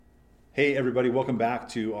Hey everybody, welcome back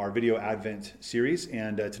to our video Advent series,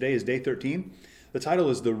 and today is day 13. The title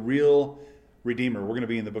is The Real Redeemer. We're going to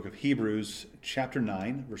be in the book of Hebrews, chapter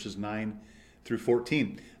 9, verses 9 through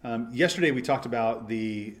 14. Yesterday we talked about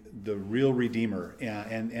the real Redeemer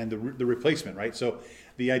and the replacement, right? So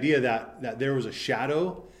the idea that there was a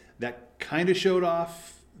shadow that kind of showed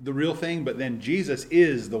off the real thing, but then Jesus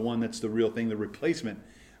is the one that's the real thing, the replacement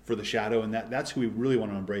for the shadow, and that's who we really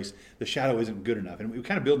want to embrace. The shadow isn't good enough, and we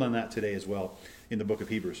kind of build on that today as well in the book of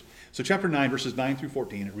Hebrews. So chapter 9, verses 9 through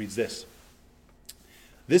 14, it reads this.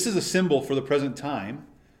 This is a symbol for the present time,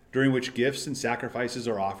 during which gifts and sacrifices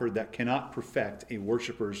are offered that cannot perfect a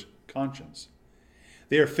worshiper's conscience.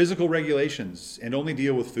 They are physical regulations and only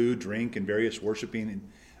deal with food, drink, and various washings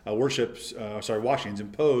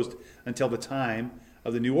imposed until the time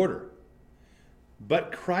of the new order.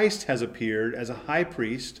 But Christ has appeared as a high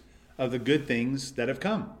priest of the good things that have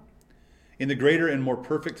come. In the greater and more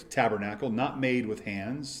perfect tabernacle, not made with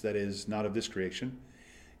hands, that is, not of this creation,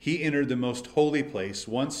 he entered the most holy place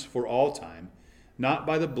once for all time, not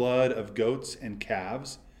by the blood of goats and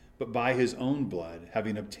calves, but by his own blood,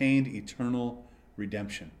 having obtained eternal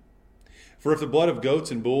redemption. For if the blood of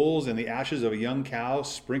goats and bulls and the ashes of a young cow,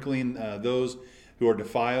 sprinkling those who are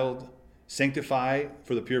defiled, sanctify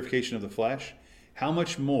for the purification of the flesh, how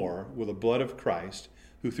much more will the blood of Christ,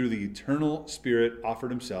 who through the eternal Spirit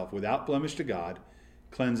offered himself without blemish to God,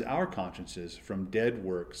 cleanse our consciences from dead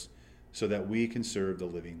works so that we can serve the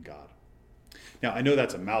living God? Now, I know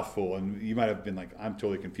that's a mouthful, and you might have been like, I'm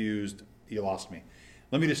totally confused. You lost me.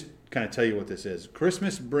 Let me just kind of tell you what this is.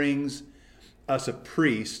 Christmas brings us a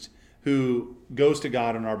priest who goes to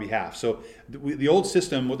God on our behalf. So the old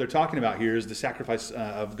system, what they're talking about here is the sacrifice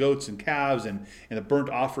of goats and calves and the burnt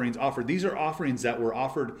offerings offered. These are offerings that were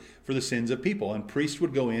offered for the sins of people, and priests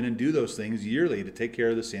would go in and do those things yearly to take care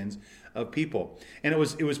of the sins of people. And it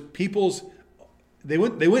was people's. They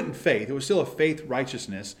went in faith. It was still a faith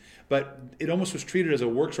righteousness, but it almost was treated as a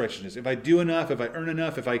works righteousness. If I do enough, if I earn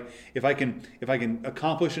enough, if I can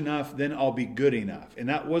accomplish enough, then I'll be good enough. And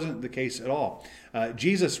that wasn't the case at all.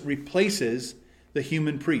 Jesus replaces the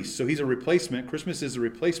human priest. So he's a replacement. Christmas is a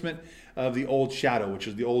replacement of the old shadow, which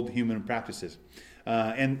is the old human practices.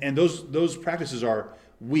 And those practices are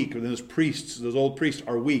weak. Those old priests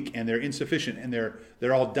are weak, and they're insufficient, and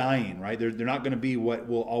they're all dying, right? They're not going to be what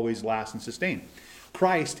will always last and sustain.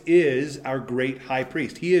 Christ is our great high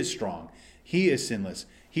priest. He is strong. He is sinless.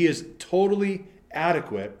 He is totally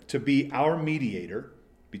adequate to be our mediator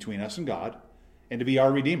between us and God and to be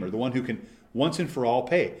our redeemer, the one who can once and for all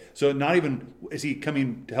pay. So not even is he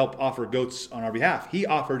coming to help offer goats on our behalf. He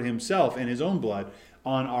offered himself and his own blood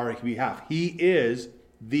on our behalf. He is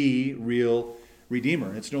the real redeemer.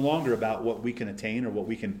 And it's no longer about what we can attain or what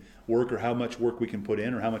we can work or how much work we can put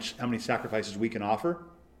in or how many sacrifices we can offer.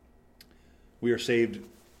 We are saved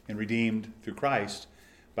and redeemed through Christ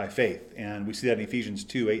by faith. And we see that in Ephesians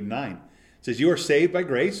 2, 8 and 9. It says, you are saved by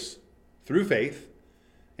grace through faith,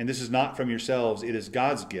 and this is not from yourselves. It is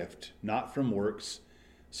God's gift, not from works,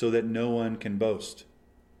 so that no one can boast.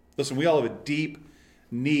 Listen, we all have a deep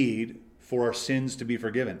need for our sins to be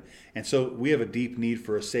forgiven. And so we have a deep need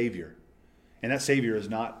for a Savior. And that Savior is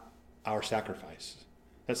not our sacrifice.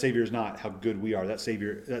 That Savior is not how good we are. That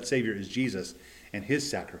Savior is Jesus and his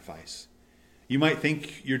sacrifice. You might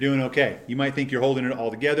think you're doing okay. You might think you're holding it all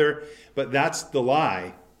together, but that's the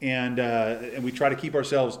lie. And we try to keep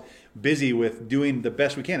ourselves busy with doing the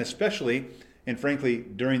best we can, especially and frankly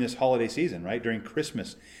during this holiday season, right? During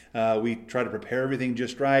Christmas, we try to prepare everything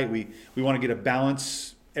just right. We want to get a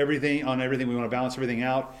balance everything on everything. We want to balance everything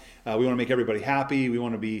out. We want to make everybody happy. We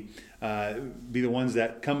want to be the ones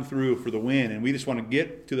that come through for the win, and we just want to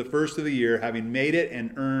get to the first of the year having made it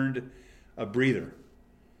and earned a breather.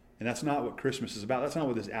 And that's not what Christmas is about. That's not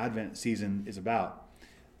what this Advent season is about.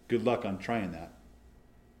 Good luck on trying that.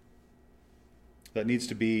 There needs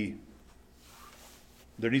to be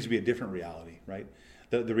a different reality, right?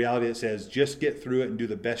 The reality that says just get through it and do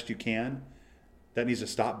the best you can, that needs to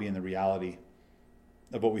stop being the reality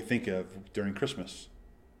of what we think of during Christmas.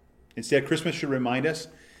 Instead, Christmas should remind us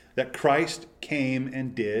that Christ came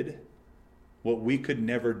and did what we could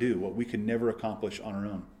never do, what we could never accomplish on our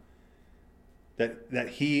own. That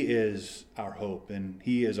he is our hope, and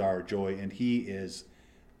he is our joy, and he is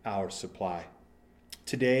our supply.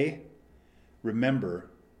 Today, remember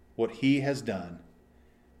what he has done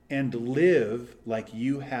and live like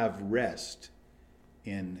you have rest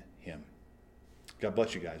in him. God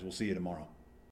bless you guys. We'll see you tomorrow.